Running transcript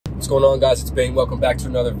going on, guys? It's Bengt. Welcome back to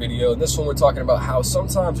another video. In this one, we're talking about how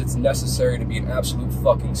sometimes it's necessary to be an absolute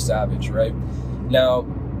fucking savage, right? Now,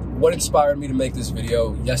 what inspired me to make this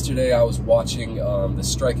video? Yesterday, I was watching the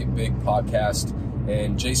Strike It Big podcast,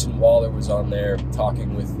 and Jason Waller was on there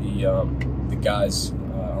talking with the guys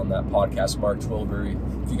on that podcast, Mark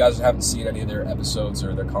Twilbury. If you guys haven't seen any of their episodes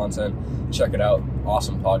or their content, check it out.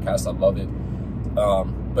 Awesome podcast. I love it.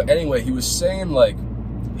 But anyway, he was saying, like,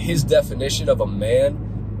 his definition of a man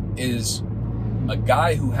is a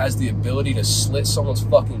guy who has the ability to slit someone's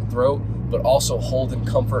fucking throat, but also hold and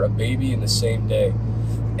comfort a baby in the same day.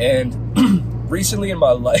 And recently in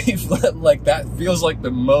my life, like, that feels like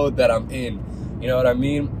the mode that I'm in. You know what I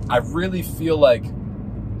mean? I really feel like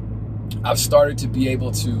I've started to be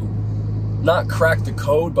able to not crack the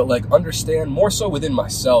code, but like understand more so within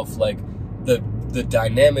myself, like the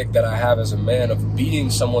dynamic that I have as a man of being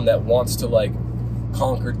someone that wants to like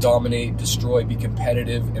conquer, dominate, destroy, be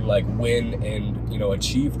competitive, and like win and, you know,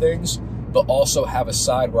 achieve things, but also have a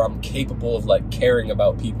side where I'm capable of like caring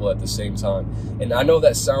about people at the same time. And I know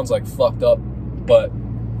that sounds like fucked up, but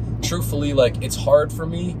truthfully, like, it's hard for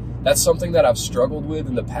me. That's something that I've struggled with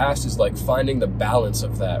in the past, is like finding the balance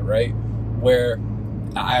of that, right? Where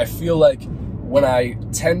I feel like when I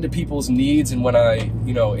tend to people's needs and when I,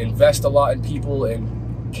 you know, invest a lot in people and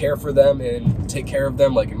care for them and take care of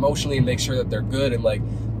them like emotionally and make sure that they're good, and like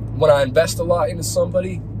when I invest a lot into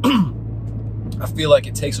somebody, I feel like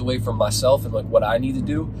it takes away from myself and like what I need to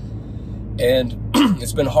do. And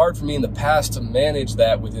it's been hard for me in the past to manage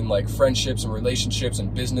that within like friendships and relationships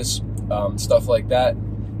and business, stuff like that,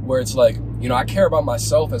 where it's like, you know, I care about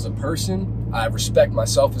myself as a person, I respect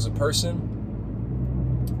myself as a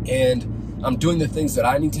person, and I'm doing the things that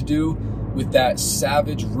I need to do with that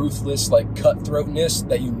savage, ruthless, like cutthroatness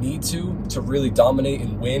that you need to really dominate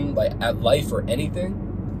and win, like at life or anything.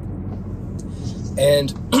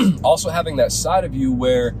 And also having that side of you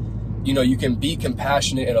where, you know, you can be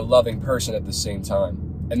compassionate and a loving person at the same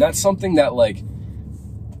time. And that's something that, like,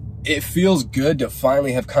 it feels good to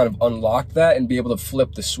finally have kind of unlocked that and be able to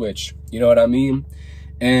flip the switch. You know what I mean?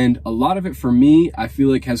 And a lot of it for me, I feel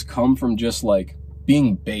like has come from just like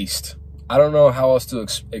being based. I don't know how else to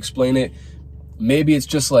explain it. Maybe it's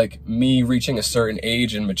just like me reaching a certain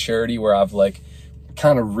age and maturity where I've like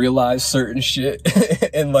kind of realized certain shit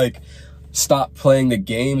and like stopped playing the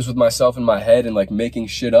games with myself in my head and like making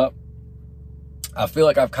shit up. I feel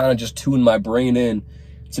like I've kind of just tuned my brain in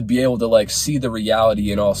to be able to like see the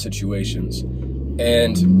reality in all situations.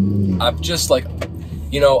 And I've just like,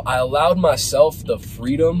 you know, I allowed myself the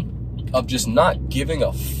freedom of just not giving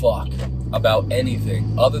a fuck about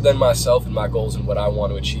anything other than myself and my goals and what I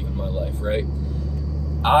want to achieve in my life, right?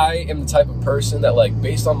 I am the type of person that, like,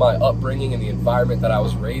 based on my upbringing and the environment that I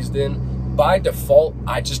was raised in, by default,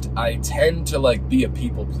 I tend to like be a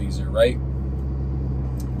people pleaser, right?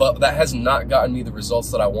 But that has not gotten me the results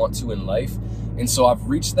that I want to in life. And so I've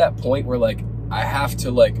reached that point where like I have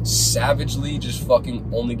to like savagely just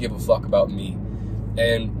fucking only give a fuck about me.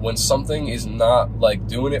 And when something is not like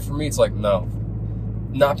doing it for me, it's like, no.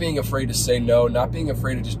 Not being afraid to say no, not being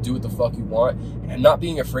afraid to just do what the fuck you want, and not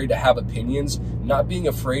being afraid to have opinions, not being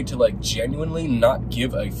afraid to like genuinely not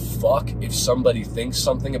give a fuck if somebody thinks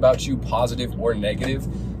something about you, positive or negative.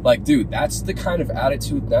 Like, dude, that's the kind of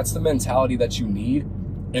attitude, that's the mentality that you need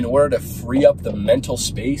in order to free up the mental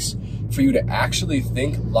space for you to actually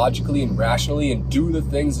think logically and rationally and do the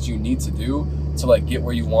things that you need to do to like get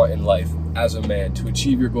where you want in life as a man, to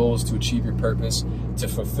achieve your goals, to achieve your purpose, to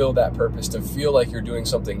fulfill that purpose, to feel like you're doing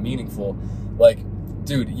something meaningful. Like,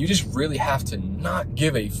 dude, you just really have to not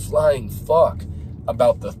give a flying fuck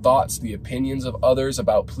about the thoughts, the opinions of others,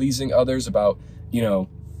 about pleasing others, about, you know,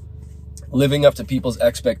 living up to people's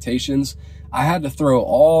expectations. I had to throw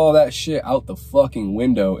all that shit out the fucking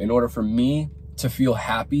window in order for me to feel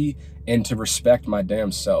happy and to respect my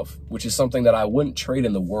damn self, which is something that I wouldn't trade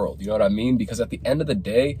in the world. You know what I mean? Because at the end of the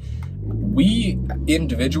day, we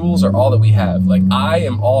individuals are all that we have. Like, I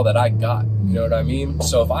am all that I got. You know what I mean?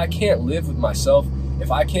 So if I can't live with myself, if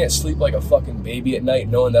I can't sleep like a fucking baby at night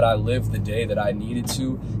knowing that I lived the day that I needed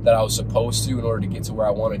to, that I was supposed to in order to get to where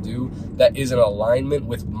I want to do, that is in alignment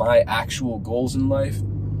with my actual goals in life,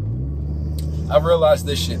 I've realized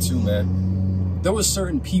this shit too, man. There was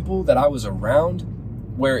certain people that I was around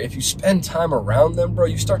where if you spend time around them, bro,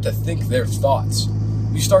 you start to think their thoughts.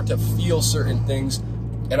 You start to feel certain things.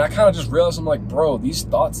 And I kind of just realized, I'm like, bro, these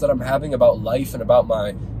thoughts that I'm having about life and about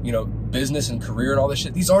my, you know, business and career and all this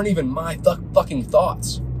shit, these aren't even my fucking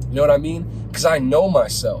thoughts. You know what I mean? Because I know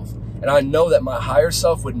myself. And I know that my higher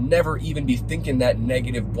self would never even be thinking that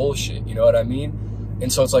negative bullshit. You know what I mean?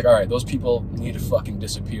 And so it's like, all right, those people need to fucking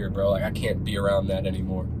disappear, bro. Like, I can't be around that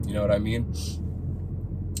anymore. You know what I mean?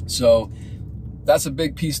 So that's a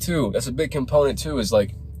big piece too. That's a big component too, is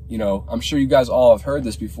like, you know, I'm sure you guys all have heard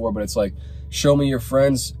this before, but it's like, show me your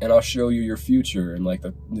friends and I'll show you your future. And like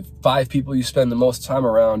the 5 people you spend the most time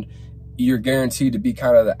around, you're guaranteed to be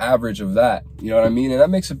kind of the average of that. You know what I mean? And that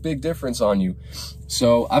makes a big difference on you.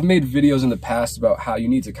 So I've made videos in the past about how you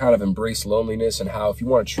need to kind of embrace loneliness, and how if you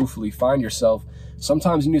want to truthfully find yourself,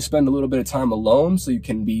 sometimes you need to spend a little bit of time alone so you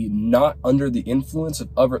can be not under the influence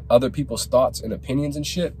of other people's thoughts and opinions and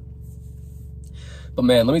shit. But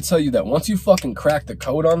man, let me tell you that once you fucking crack the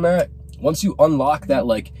code on that, once you unlock that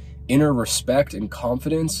like inner respect and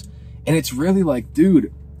confidence, and it's really like,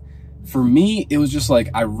 dude, for me, it was just like,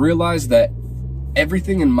 I realized that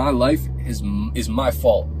everything in my life is my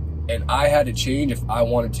fault. And I had to change if I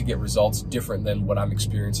wanted to get results different than what I'm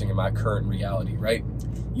experiencing in my current reality, right?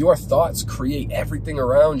 Your thoughts create everything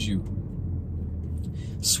around you.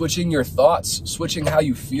 Switching your thoughts, switching how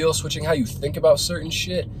you feel, switching how you think about certain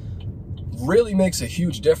shit really makes a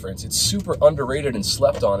huge difference. It's super underrated and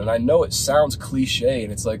slept on. And I know it sounds cliche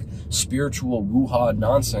and it's like spiritual woo-ha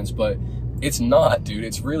nonsense, but it's not, dude.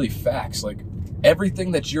 It's really facts. Like,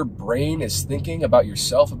 everything that your brain is thinking about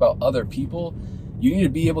yourself, about other people, you need to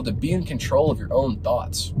be able to be in control of your own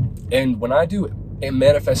thoughts. And when I do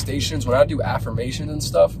manifestations, when I do affirmations and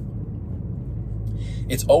stuff,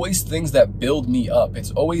 it's always things that build me up. It's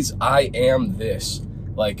always, I am this.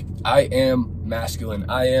 Like, I am masculine.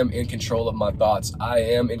 I am in control of my thoughts. I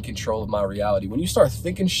am in control of my reality. When you start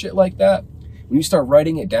thinking shit like that, when you start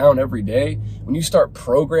writing it down every day, when you start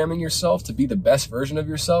programming yourself to be the best version of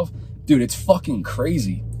yourself, dude, it's fucking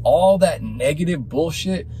crazy. All that negative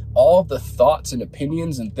bullshit, all the thoughts and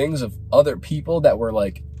opinions and things of other people that were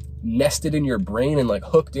like nested in your brain and like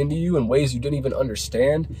hooked into you in ways you didn't even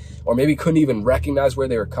understand, or maybe couldn't even recognize where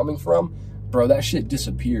they were coming from, bro, that shit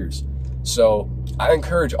disappears. So I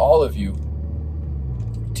encourage all of you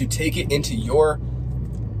to take it into your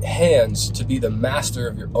hands to be the master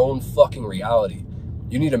of your own fucking reality.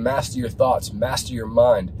 You need to master your thoughts, master your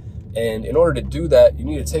mind. And in order to do that, you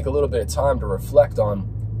need to take a little bit of time to reflect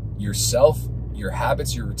on yourself, your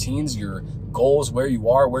habits, your routines, your goals, where you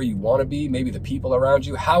are, where you want to be, maybe the people around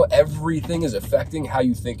you, how everything is affecting how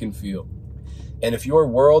you think and feel. And if your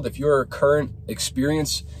world, if your current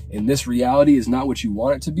experience in this reality is not what you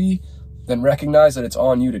want it to be, then recognize that it's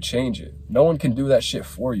on you to change it. No one can do that shit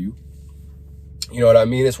for you. You know what I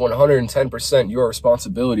mean? It's 110% your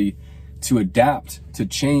responsibility to adapt, to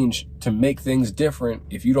change, to make things different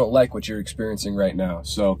if you don't like what you're experiencing right now.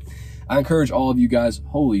 So I encourage all of you guys,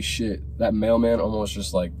 holy shit, that mailman almost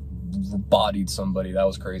just like bodied somebody. That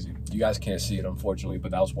was crazy. You guys can't see it, unfortunately,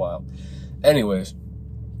 but that was wild. Anyways,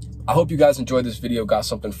 I hope you guys enjoyed this video, got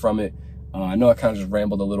something from it. I know I kind of just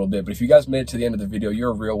rambled a little bit, but if you guys made it to the end of the video,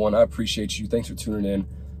 you're a real one. I appreciate you. Thanks for tuning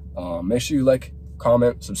in. Make sure you like,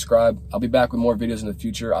 comment, subscribe. I'll be back with more videos in the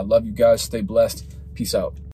future. I love you guys. Stay blessed. Peace out.